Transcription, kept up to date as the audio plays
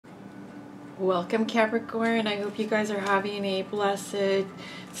Welcome Capricorn. I hope you guys are having a blessed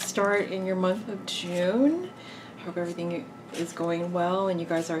start in your month of June. I hope everything is going well and you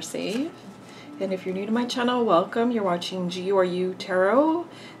guys are safe. And if you're new to my channel, welcome. You're watching GeeURU Tarot.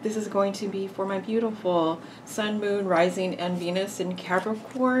 This is going to be for my beautiful Sun, Moon, Rising, and Venus in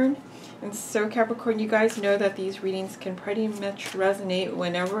Capricorn. And so Capricorn, you guys know that these readings can pretty much resonate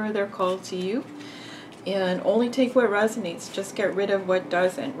whenever they're called to you. And only take what resonates, just get rid of what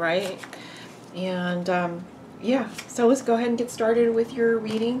doesn't, right? And yeah, so let's go ahead and get started with your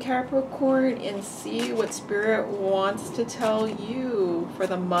reading, Capricorn, and see what Spirit wants to tell you for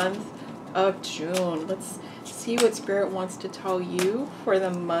the month of June. Let's see what Spirit wants to tell you for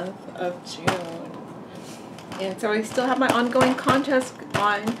the month of June. And so I still have my ongoing contest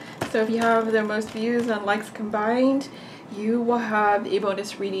on, so if you have the most views and likes combined, you will have a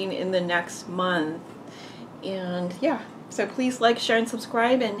bonus reading in the next month. And yeah, so please like, share, and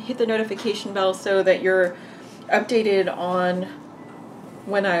subscribe, and hit the notification bell so that you're updated on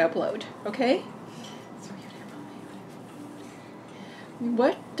when I upload, okay?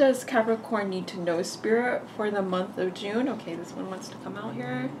 What does Capricorn need to know, Spirit, for the month of June? Okay, this one wants to come out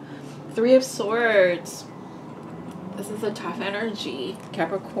here. Three of Swords. This is a tough energy,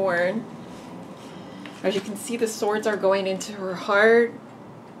 Capricorn. As you can see, the swords are going into her heart.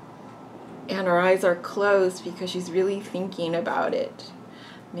 And her eyes are closed because she's really thinking about it.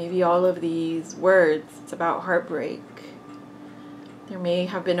 Maybe all of these words, it's about heartbreak. There may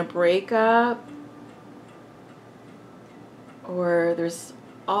have been a breakup, or there's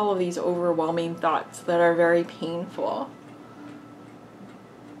all of these overwhelming thoughts that are very painful.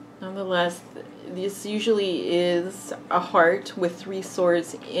 Nonetheless, this usually is a heart with three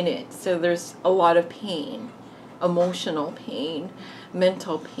swords in it. So there's a lot of pain, emotional pain,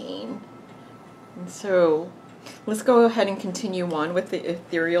 mental pain. And so let's go ahead and continue on with the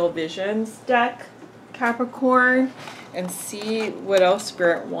Ethereal Visions deck, Capricorn, and see what else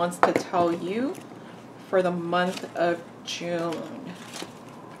Spirit wants to tell you for the month of June.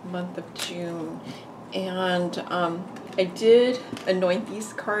 And I did anoint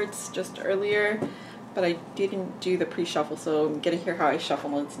these cards just earlier, but I didn't do the pre-shuffle, so I'm gonna hear how I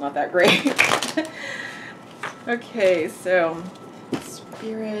shuffle and it's not that great. Okay, so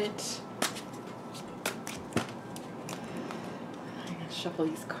Spirit, shuffle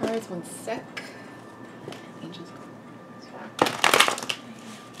these cards, one sec. Angels.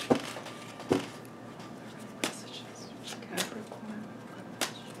 Capricorn.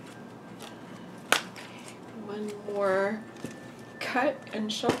 Okay, one more cut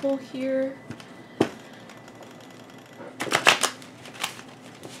and shuffle here.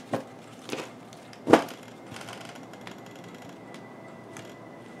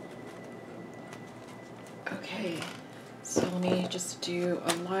 Okay. So let me just do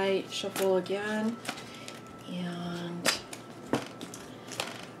a light shuffle again. And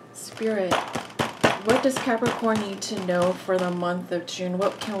Spirit, what does Capricorn need to know for the month of June?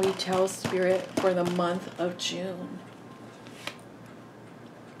 What can we tell Spirit for the month of June?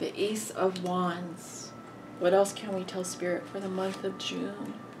 The Ace of Wands. What else can we tell Spirit for the month of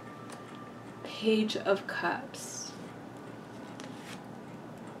June? Page of Cups.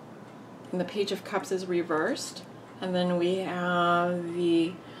 And the Page of Cups is reversed. And then we have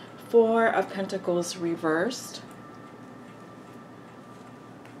the Four of Pentacles reversed.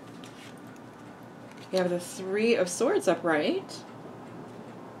 We have the Three of Swords upright.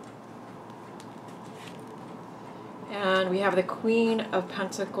 And we have the Queen of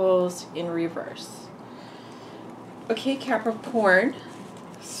Pentacles in reverse. Okay, Capricorn.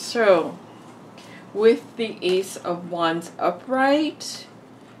 So, with the Ace of Wands upright,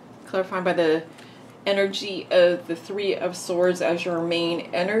 clarified by the energy of the Three of Swords as your main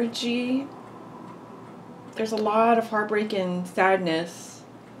energy, there's a lot of heartbreak and sadness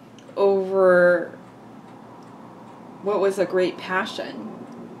over what was a great passion.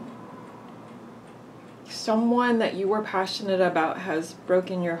 Someone that you were passionate about has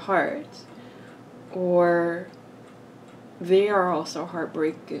broken your heart, or they are also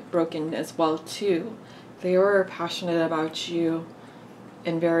broken as well too. They were passionate about you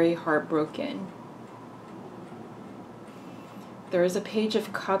and very heartbroken. There is a Page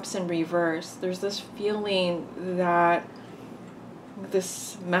of Cups in reverse. There's this feeling that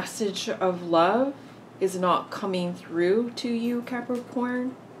this message of love is not coming through to you,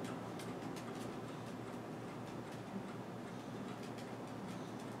 Capricorn.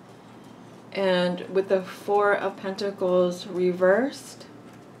 And with the Four of Pentacles reversed,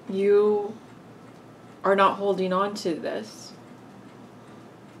 you are not holding on to this.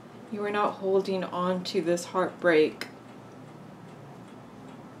 You are not holding on to this heartbreak.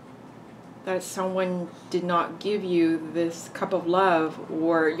 that someone did not give you this cup of love,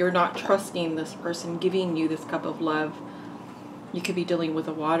 or you're not trusting this person giving you this cup of love. You could be dealing with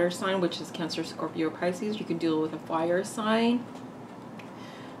a water sign, which is Cancer, Scorpio, Pisces. You can deal with a fire sign,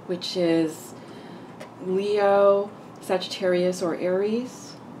 which is Leo, Sagittarius, or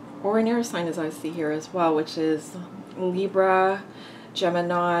Aries, or an air sign as I see here as well, which is Libra,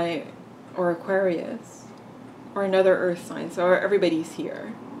 Gemini, or Aquarius, or another earth sign. So everybody's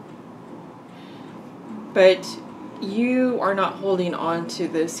here. But you are not holding on to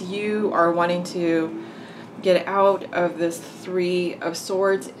this. You are wanting to get out of this Three of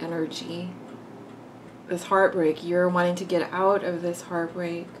Swords energy, this heartbreak. You're wanting to get out of this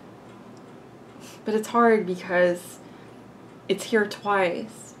heartbreak. But it's hard because it's here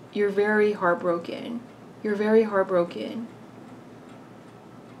twice. You're very heartbroken. You're very heartbroken.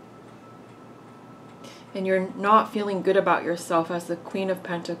 And you're not feeling good about yourself as the Queen of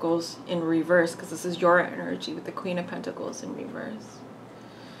Pentacles in reverse, because this is your energy with the Queen of Pentacles in reverse.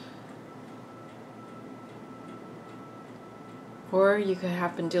 Or you could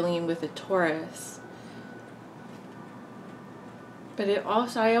have been dealing with a Taurus. But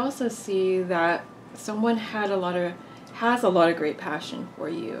I also see that someone has a lot of great passion for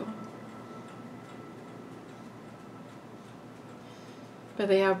you. But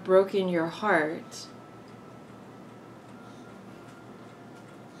they have broken your heart.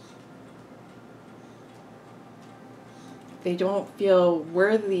 They don't feel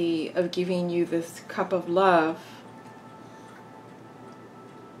worthy of giving you this cup of love.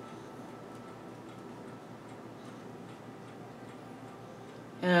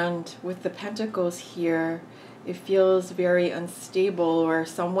 And with the Pentacles here, it feels very unstable, or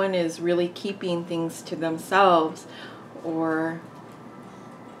someone is really keeping things to themselves, or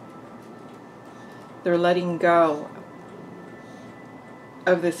they're letting go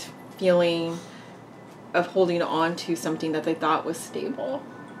of this feeling of holding on to something that they thought was stable.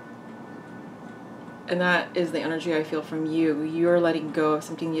 And that is the energy I feel from you. You're letting go of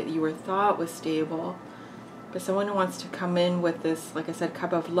something that you were thought was stable. But someone wants to come in with this, like I said,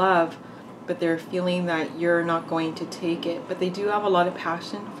 cup of love, but they're feeling that you're not going to take it. But they do have a lot of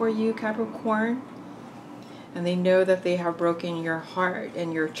passion for you, Capricorn. And they know that they have broken your heart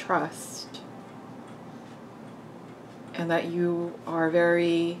and your trust. And that you are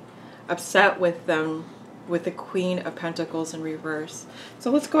very upset with them, with the Queen of Pentacles in reverse.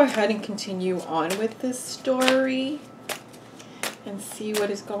 So let's go ahead and continue on with this story and see what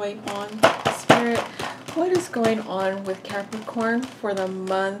is going on. Spirit, what is going on with Capricorn for the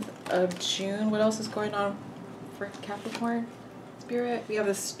month of June? What else is going on for Capricorn? Spirit, we have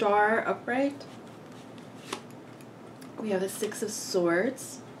the Star upright. We have the Six of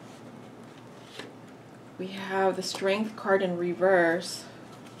Swords. We have the Strength card in reverse.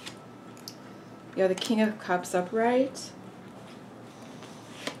 We have the King of Cups upright.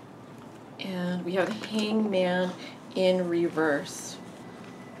 And we have the Hangman in reverse.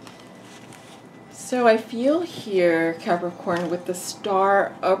 So I feel here, Capricorn, with the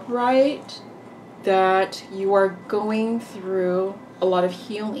Star upright, that you are going through a lot of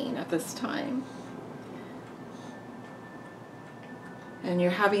healing at this time. And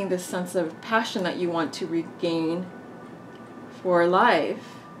you're having this sense of passion that you want to regain for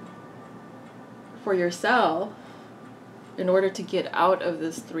life, for yourself, in order to get out of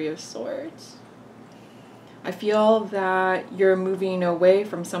this Three of Swords. I feel that you're moving away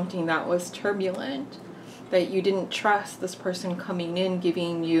from something that was turbulent, that you didn't trust this person coming in,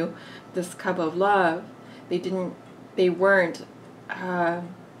 giving you this cup of love. They weren't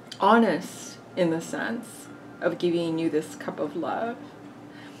honest in the sense of giving you this cup of love,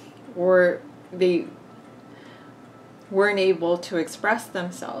 or they weren't able to express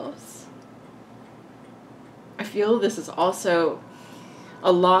themselves. I feel this is also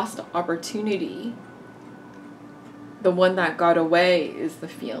a lost opportunity. The one that got away is the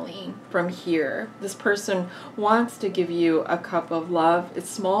feeling from here. This person wants to give you a cup of love, a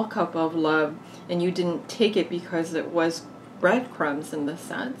small cup of love, and you didn't take it because it was breadcrumbs in the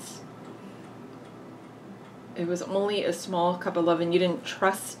sense. It was only a small cup of love and you didn't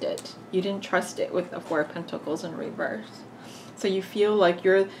trust it. You didn't trust it with the Four of Pentacles in reverse. So you feel like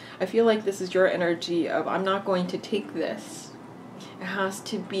I feel like this is your energy of, I'm not going to take this. It has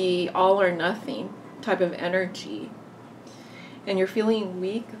to be all or nothing type of energy. And you're feeling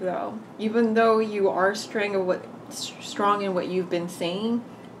weak though. Even though you are strong in what you've been saying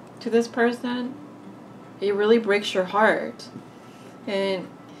to this person, it really breaks your heart. And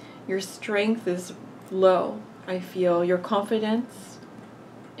your strength is low, I feel. Your confidence,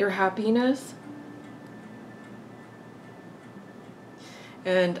 your happiness.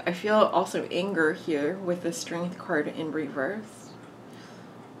 And I feel also anger here with the Strength card in reverse.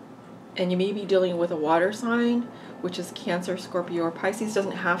 And you may be dealing with a water sign, which is Cancer, Scorpio, or Pisces.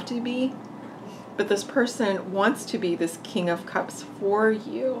 Doesn't have to be. But this person wants to be this King of Cups for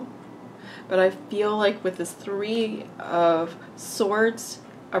you. But I feel like with this Three of Swords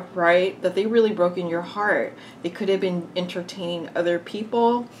upright, that they really broke in your heart. They could have been entertaining other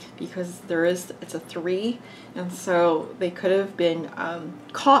people because it's a 3. And so they could have been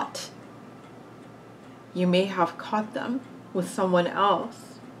caught. You may have caught them with someone else.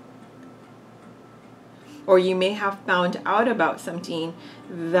 Or you may have found out about something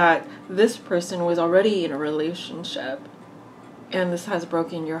that this person was already in a relationship and this has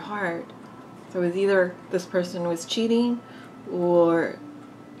broken your heart. So it's either this person was cheating or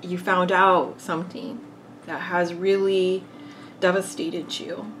you found out something that has really devastated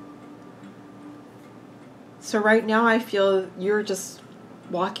you. So right now I feel you're just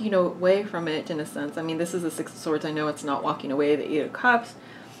walking away from it in a sense. I mean, this is the Six of Swords. I know it's not walking away, the Eight of Cups.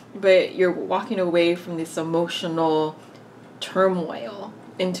 But you're walking away from this emotional turmoil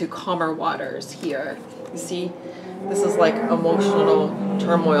into calmer waters here. You see, this is like emotional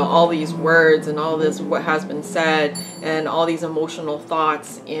turmoil, all these words and all this what has been said and all these emotional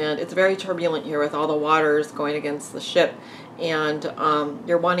thoughts. And it's very turbulent here with all the waters going against the ship. And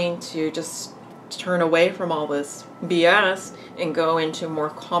you're wanting to just turn away from all this BS and go into more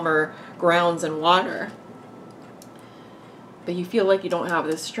calmer grounds and water. But you feel like you don't have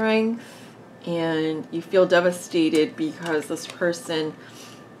the strength and you feel devastated because this person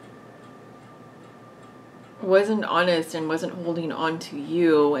wasn't honest and wasn't holding on to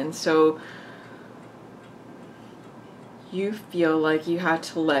you. And so you feel like you had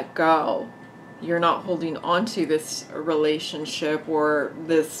to let go. You're not holding on to this relationship or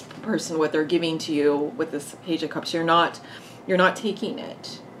this person, what they're giving to you with this Page of Cups. You're not taking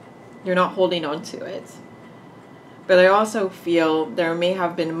it. You're not holding on to it. But I also feel there may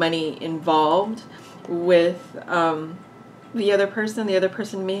have been money involved with the other person. The other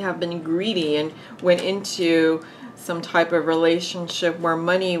person may have been greedy and went into some type of relationship where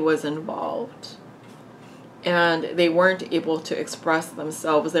money was involved. And they weren't able to express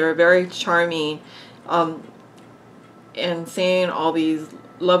themselves. They were very charming and saying all these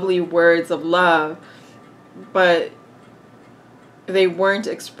lovely words of love, but they weren't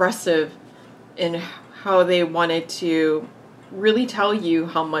expressive in how they wanted to really tell you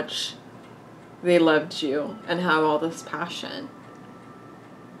how much they loved you and have all this passion.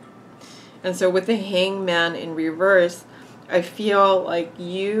 And so with the Hangman in reverse, I feel like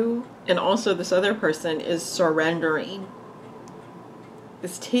you and also this other person is surrendering.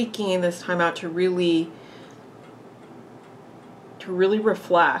 Is taking this time out to really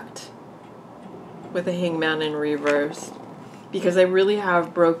reflect with the Hangman in reverse. Because they really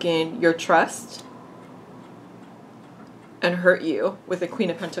have broken your trust and hurt you with the Queen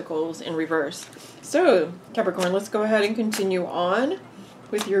of Pentacles in reverse. So, Capricorn, let's go ahead and continue on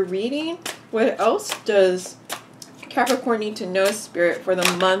with your reading. What else does Capricorn need to know, Spirit, for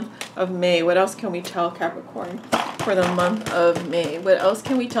the month of May? What else can we tell Capricorn for the month of May? What else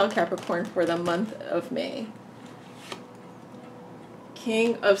can we tell Capricorn for the month of May?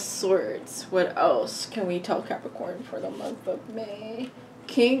 King of Swords. What else can we tell Capricorn for the month of May?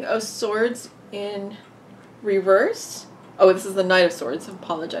 King of Swords in reverse. Oh, this is the Knight of Swords. I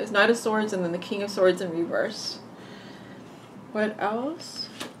apologize. Knight of Swords and then the King of Swords in reverse. What else?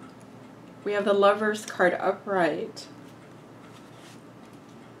 We have the Lovers card upright.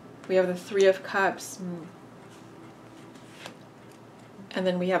 We have the Three of Cups. And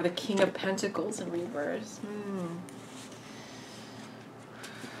then we have the King of Pentacles in reverse.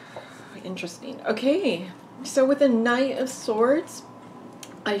 Interesting. Okay, so with the Knight of Swords,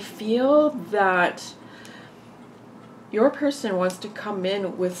 I feel that your person wants to come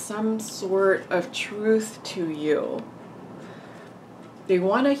in with some sort of truth to you. They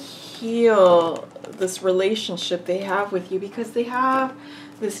want to heal this relationship they have with you because they have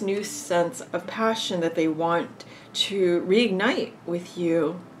this new sense of passion that they want to reignite with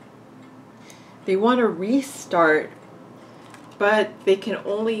you. They want to restart, but they can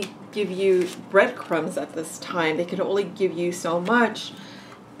only give you breadcrumbs at this time. They can only give you so much,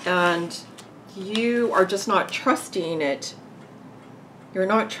 and you are just not trusting it. You're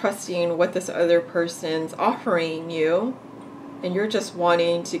not trusting what this other person's offering you, and you're just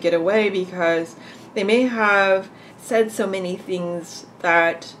wanting to get away because they may have said so many things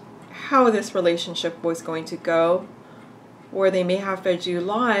that how this relationship was going to go, or they may have fed you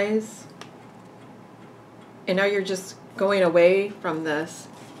lies, and now you're just going away from this.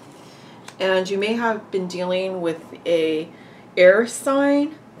 And you may have been dealing with a air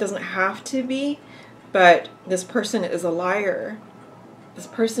sign. Doesn't have to be, but this person is a liar. This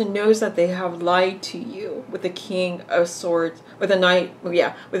person knows that they have lied to you with the King of Swords, with the Knight,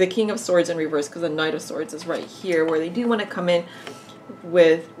 yeah, with the King of Swords in reverse, because the Knight of Swords is right here, where they do want to come in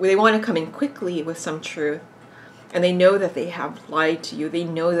with, where they want to come in quickly with some truth. And they know that they have lied to you. They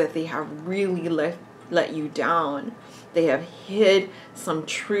know that they have really let you down. They have hid some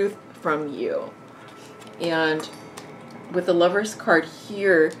truth from you. And with the Lover's card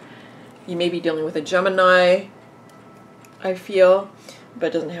here, you may be dealing with a Gemini, I feel, but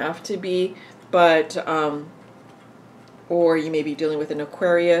it doesn't have to be. But, or you may be dealing with an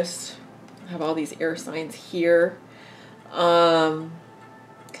Aquarius. I have all these air signs here.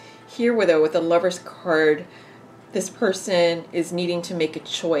 Here, with the Lover's card, this person is needing to make a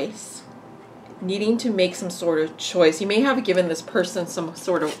choice, needing to make some sort of choice. You may have given this person some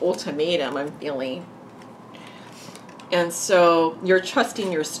sort of ultimatum, I'm feeling. And so you're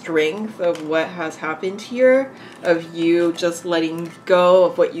trusting your strength of what has happened here, of you just letting go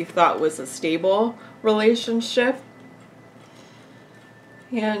of what you thought was a stable relationship.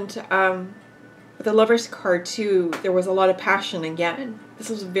 And with the Lover's card too, there was a lot of passion again. This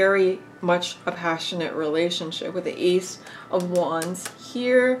was very much a passionate relationship with the Ace of Wands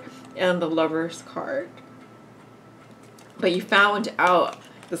here and the Lover's card. But you found out,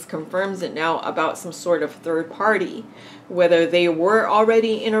 this confirms it now, about some sort of third party, whether they were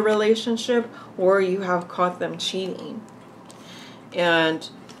already in a relationship or you have caught them cheating. And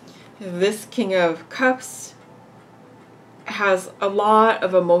this King of Cups has a lot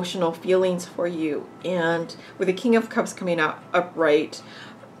of emotional feelings for you. And with the King of Cups coming out upright,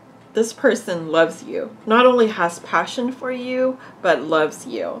 this person loves you. Not only has passion for you, but loves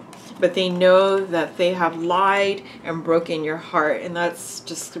you. But they know that they have lied and broken your heart. And that's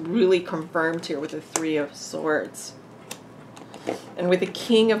just really confirmed here with the Three of Swords. And with the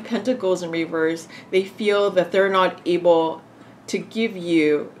King of Pentacles in reverse, they feel that they're not able to give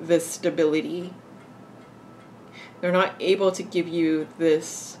you this stability. They're not able to give you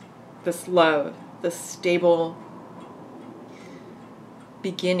this love, this stable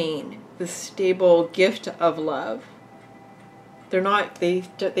beginning, this stable gift of love. They're not, they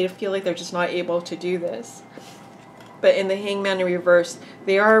feel like they're just not able to do this. But in the Hangman in reverse,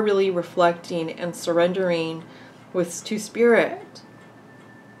 they are really reflecting and surrendering to Spirit,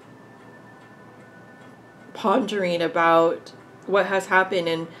 pondering about what has happened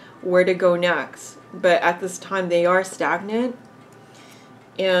and where to go next. But at this time they are stagnant.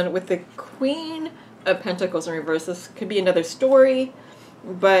 And with the Queen of Pentacles in reverse, this could be another story,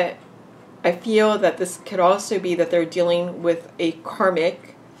 but I feel that this could also be that they're dealing with a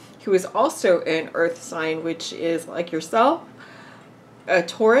karmic who is also an earth sign, which is like yourself, a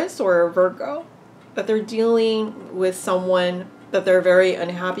Taurus or a Virgo, that they're dealing with someone that they're very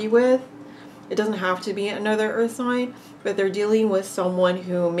unhappy with. It doesn't have to be another earth sign, but they're dealing with someone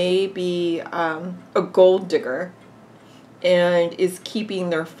who may be a gold digger and is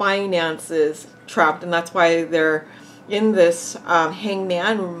keeping their finances trapped. And that's why they're in this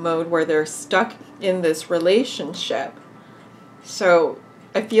hangman mode where they're stuck in this relationship. So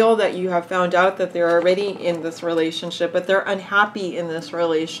I feel that you have found out that they're already in this relationship, but they're unhappy in this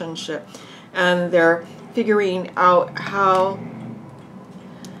relationship. And they're figuring out how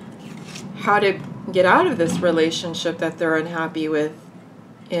to get out of this relationship that they're unhappy with,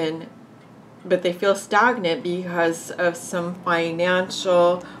 but they feel stagnant because of some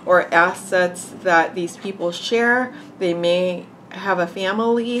financial or assets that these people share. They may have a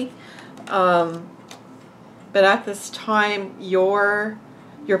family, but at this time your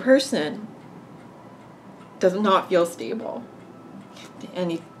person does not feel stable,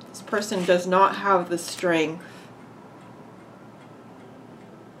 and this person does not have the strength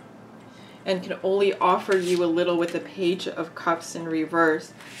and can only offer you a little with the Page of Cups in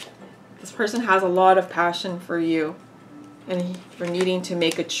reverse. This person has a lot of passion for you, and you're needing to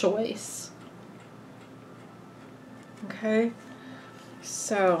make a choice. Okay,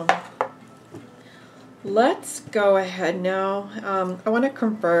 so let's go ahead now. I want to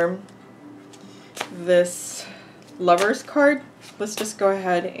confirm this Lover's card. Let's just go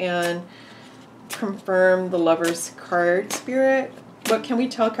ahead and confirm the Lover's card, Spirit. What can we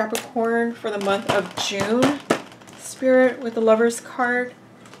tell Capricorn for the month of June, Spirit, with the Lover's card?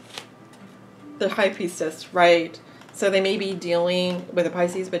 The High Priestess, right. So they may be dealing with a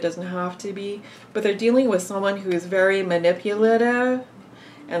Pisces, but it doesn't have to be. But they're dealing with someone who is very manipulative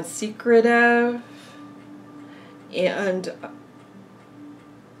and secretive and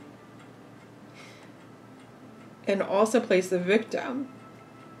also plays the victim.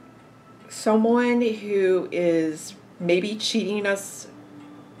 Someone who is maybe cheating us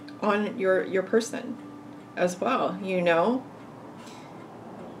on your person as well, you know.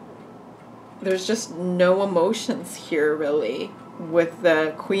 There's just no emotions here really with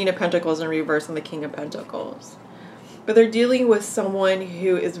the Queen of Pentacles in reverse and the King of Pentacles. But they're dealing with someone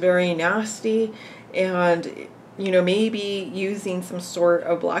who is very nasty and, you know, maybe using some sort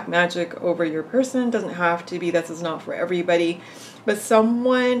of black magic over your person. Doesn't have to be, this is not for everybody, but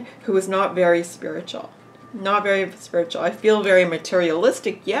someone who is not very spiritual. Not very spiritual. I feel very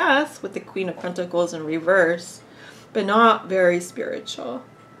materialistic, yes, with the Queen of Pentacles in reverse, but not very spiritual.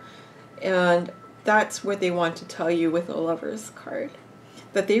 And that's what they want to tell you with the Lover's card.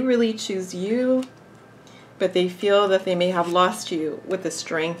 That they really choose you, but they feel that they may have lost you with the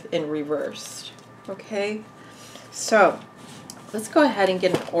Strength in reversed. Okay? So, let's go ahead and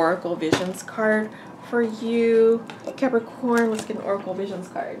get an Oracle Visions card for you, Capricorn. Let's get an Oracle Visions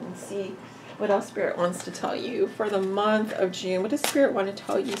card and see what else Spirit wants to tell you for the month of June. What does Spirit want to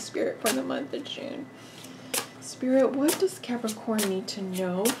tell you, Spirit, for the month of June? Spirit, what does Capricorn need to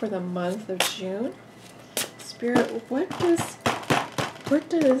know for the month of June? Spirit, what does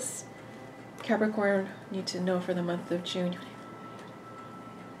Capricorn need to know for the month of June?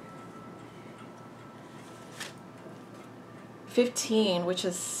 $15, which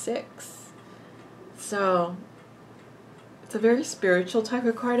is 6. So it's a very spiritual type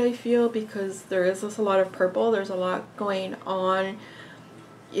of card, I feel, because there is a lot of purple. There's a lot going on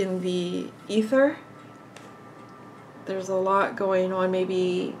in the ether. There's a lot going on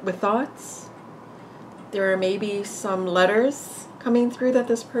maybe with thoughts. There are maybe some letters coming through that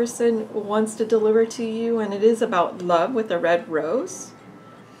this person wants to deliver to you, and it is about love with the red rose.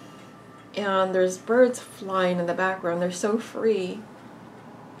 And there's birds flying in the background. They're so free.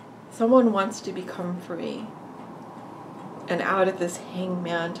 Someone wants to become free and out of this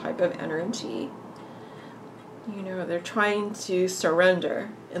hangman type of energy. You know, they're trying to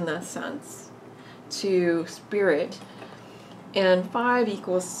surrender in that sense to Spirit. And 5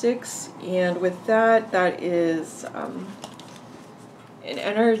 equals 6, and with that, that is an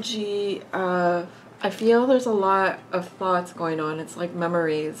energy of, I feel there's a lot of thoughts going on. It's like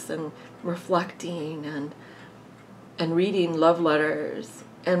memories and reflecting and reading love letters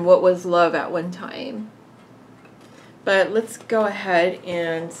and what was love at one time. But let's go ahead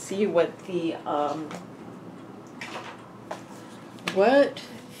and see what the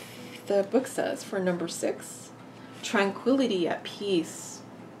book says for number 6. Tranquility at peace.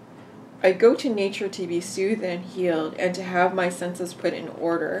 I go to nature to be soothed and healed and to have my senses put in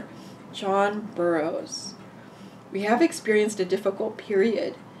order. John Burroughs. We have experienced a difficult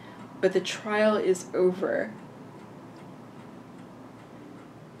period, but the trial is over.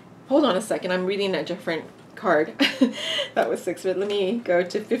 Hold on a second, I'm reading a different card. That was 6, but let me go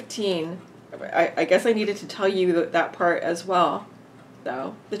to 15. I guess I needed to tell you that part as well,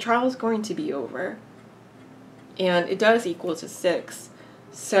 though. The trial is going to be over. And it does equal to 6.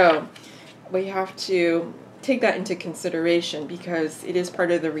 So we have to take that into consideration because it is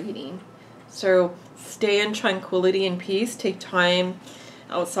part of the reading. So stay in tranquility and peace. Take time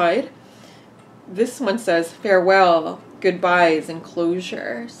outside. This one says farewell, goodbyes, and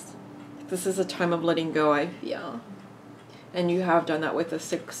closures. This is a time of letting go, I feel. And you have done that with the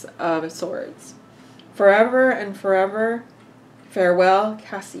 6 of Swords. Forever and forever, farewell,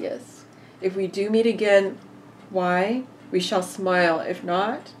 Cassius. If we do meet again, why? We shall smile. If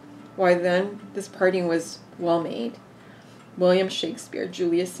not, why then this parting was well made. William Shakespeare,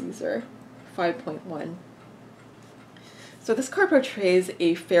 Julius Caesar, 5.1. So this card portrays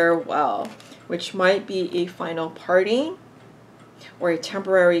a farewell, which might be a final parting or a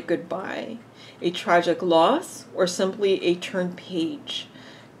temporary goodbye, a tragic loss, or simply a turned page.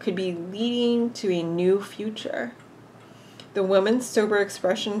 Could be leading to a new future. The woman's sober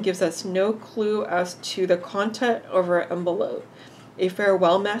expression gives us no clue as to the content of her envelope. A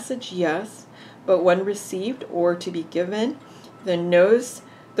farewell message, yes, but one received or to be given. The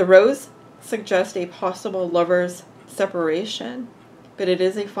rose suggests a possible lover's separation, but it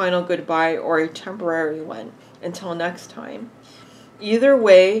is a final goodbye or a temporary one until next time. Either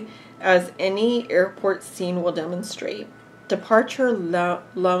way, as any airport scene will demonstrate, departure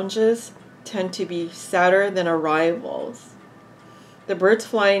lounges tend to be sadder than arrivals. The birds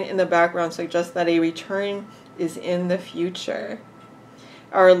flying in the background suggest that a return is in the future.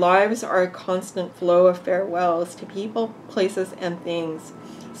 Our lives are a constant flow of farewells to people, places, and things,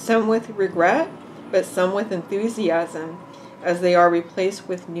 some with regret, but some with enthusiasm, as they are replaced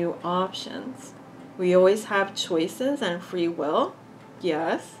with new options. We always have choices and free will,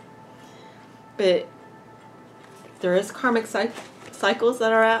 yes, but there is karmic cycles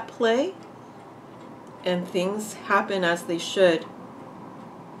that are at play. and things happen as they should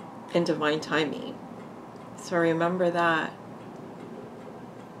in divine timing. So remember that.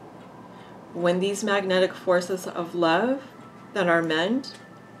 When these magnetic forces of love that are meant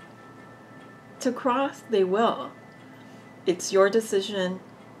to cross, they will. It's your decision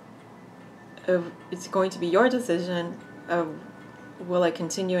of, it's going to be your decision of, will I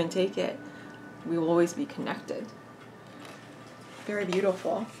continue and take it? We will always be connected. Very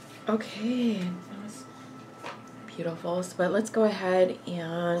beautiful. Okay, that was beautiful. But let's go ahead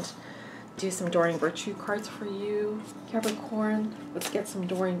and do some Doreen Virtue cards for you, Capricorn. Let's get some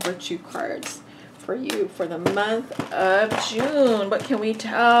Doreen Virtue cards for you for the month of June. What can we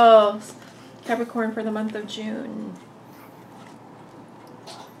tell Capricorn for the month of June?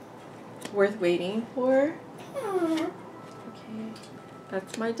 Worth waiting for? Okay,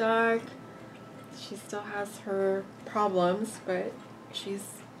 that's my dog. She still has her problems, but she's,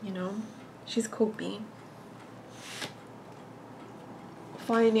 you know, she's coping.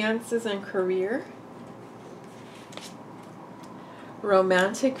 Finances and career.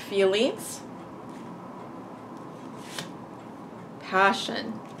 Romantic feelings.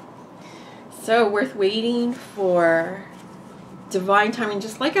 Passion. So worth waiting for. Divine timing,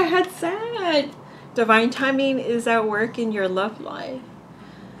 just like I had said. Divine timing is at work in your love life.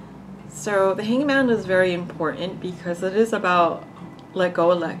 So the Hangman is very important because it is about let go,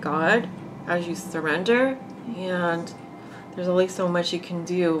 let God as you surrender. And there's only so much you can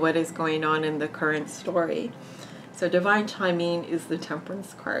do what is going on in the current story. So divine timing is the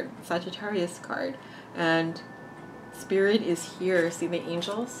Temperance card, Sagittarius card. And Spirit is here. See the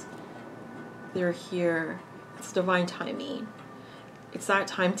angels? They're here. It's divine timing. It's that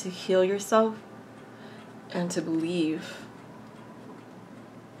time to heal yourself and to believe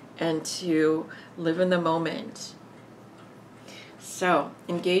and to live in the moment. So,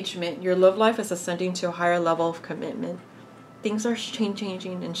 engagement. Your love life is ascending to a higher level of commitment. Things are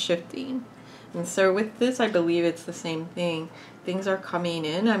changing and shifting. And so with this, I believe it's the same thing. Things are coming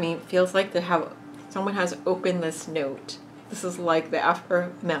in. I mean, it feels like someone has opened this note. This is like the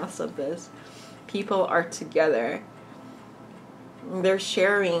aftermath of this. People are together. They're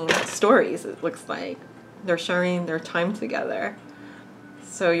sharing stories, it looks like. They're sharing their time together.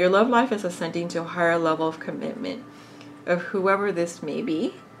 So your love life is ascending to a higher level of commitment of whoever this may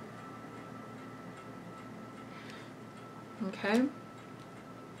be. Okay?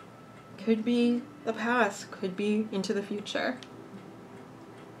 Could be the past, could be into the future.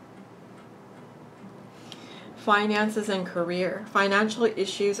 Finances and career. Financial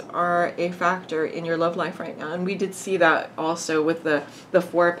issues are a factor in your love life right now. And we did see that also with the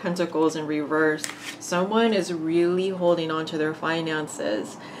Four of Pentacles in reverse. Someone is really holding on to their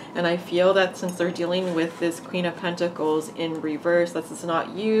finances. And I feel that since they're dealing with this Queen of Pentacles in reverse, that's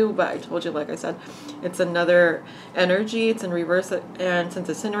not you, but I told you, like I said, it's another energy. It's in reverse. And since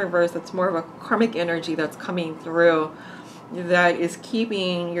it's in reverse, it's more of a karmic energy that's coming through that is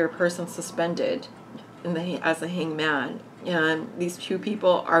keeping your person suspended as a hangman. And these two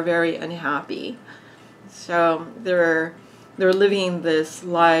people are very unhappy. So they're living this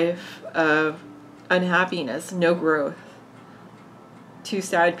life of unhappiness, no growth. Two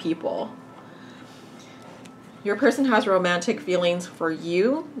sad people. Your person has romantic feelings for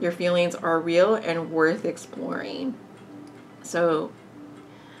you. Your feelings are real and worth exploring. So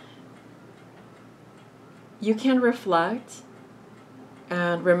you can reflect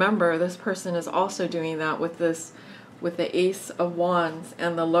and remember, this person is also doing that with the Ace of Wands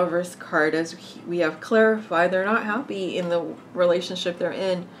and the Lover's card. As we have clarified, they're not happy in the relationship they're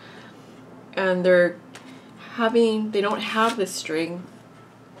in, and they don't have the strength,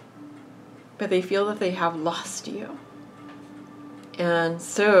 but they feel that they have lost you. And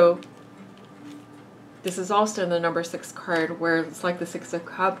so this is also the number 6 card, where it's like the 6 of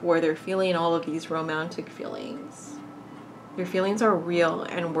Cups, where they're feeling all of these romantic feelings. Your feelings are real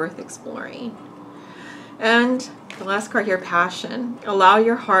and worth exploring. And the last card here, passion. Allow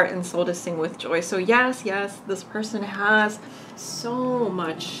your heart and soul to sing with joy. So yes, this person has so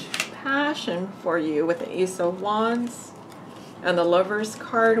much passion for you with the Ace of Wands and the Lover's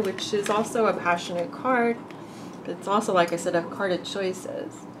card, which is also a passionate card. But it's also, like I said, a card of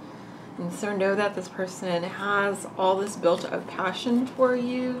choices. And so know that this person has all this built up passion for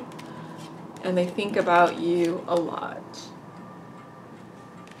you, and they think about you a lot.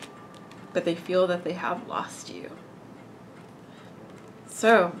 But they feel that they have lost you.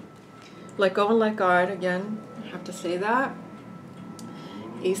 So, let go and let God. Again, I have to say that.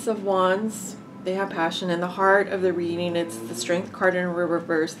 Ace of Wands, They have passion. In the heart of the reading, it's the Strength card in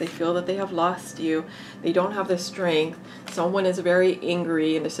reverse. They feel that they have lost you. They don't have the strength. Someone is very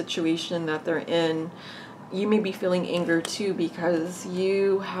angry in the situation that they're in. You may be feeling anger too, because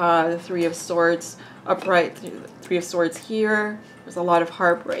you have the Three of Swords upright, Three of Swords here. There's a lot of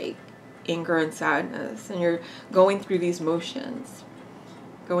heartbreak, anger, and sadness, and you're going through these motions.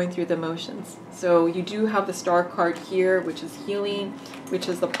 Going through the motions. So you do have the Star card here, which is healing, which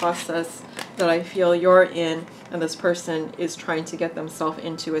is the process that I feel you're in, and this person is trying to get themselves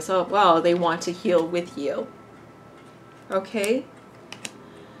into as well. They want to heal with you. Okay?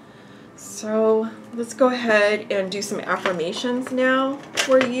 So let's go ahead and do some affirmations now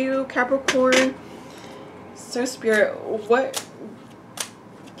for you, Capricorn. So Spirit, what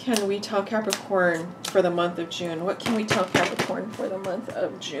can we tell Capricorn for the month of June? What can we tell Capricorn for the month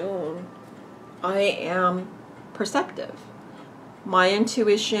of June? I am perceptive. My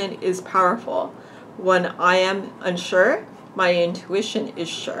intuition is powerful. When I am unsure, my intuition is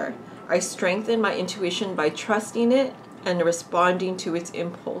sure. I strengthen my intuition by trusting it and responding to its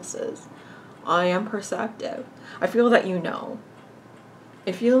impulses. I am perceptive. I feel that you know.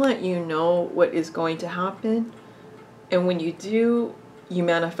 I feel that you know what is going to happen. And when you do, you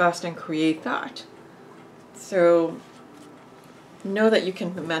manifest and create that. So know that you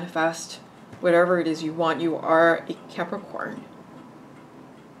can manifest whatever it is you want. You are a Capricorn.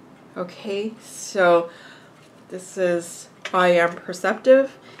 Okay, so this is I am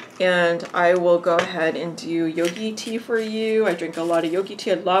perceptive, and I will go ahead and do yogi tea for you. I drink a lot of yogi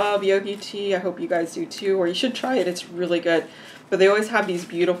tea. I love yogi tea. I hope you guys do too, or you should try it. It's really good. But they always have these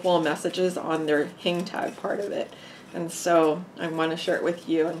beautiful messages on their hang tag part of it. And so I want to share it with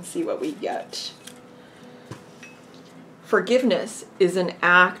you and see what we get. Forgiveness is an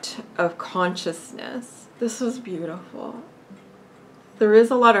act of consciousness. This is beautiful. There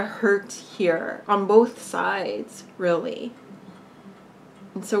is a lot of hurt here on both sides, really.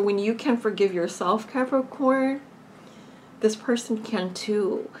 And so when you can forgive yourself, Capricorn, this person can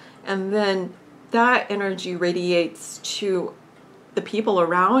too. And then that energy radiates to the people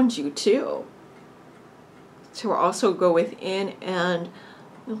around you too. To also go within and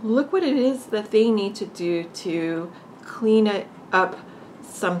look what it is that they need to do to clean it up,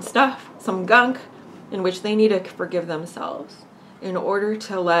 some stuff, some gunk in which they need to forgive themselves in order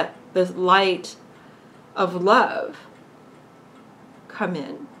to let this light of love come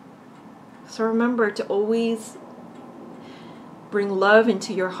in. So remember to always bring love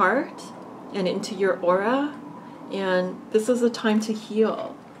into your heart and into your aura, and this is a time to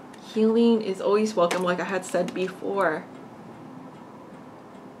heal. Healing is always welcome, like I had said before.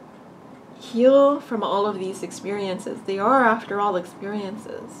 Heal from all of these experiences. They are, after all,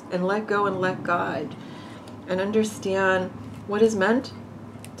 experiences. And let go and let God. And understand what is meant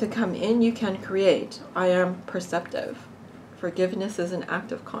to come in, you can create. I am perceptive. Forgiveness is an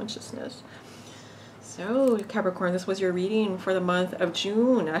act of consciousness. So, Capricorn, this was your reading for the month of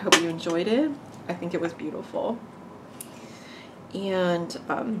June. I hope you enjoyed it. I think it was beautiful. And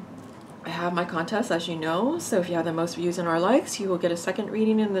I have my contest, as you know, so if you have the most views and or likes, you will get a second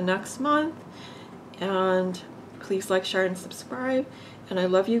reading in the next month. And please like, share, and subscribe. And I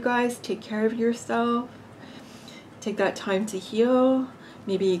love you guys. Take care of yourself. Take that time to heal.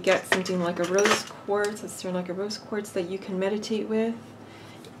 Maybe get something like a rose quartz, like a rose quartz that you can meditate with.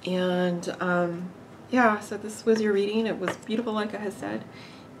 And yeah, so this was your reading. It was beautiful, like I had said.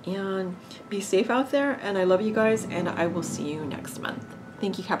 And be safe out there. And I love you guys. And I will see you next month.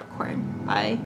 Thank you, Capricorn. Bye.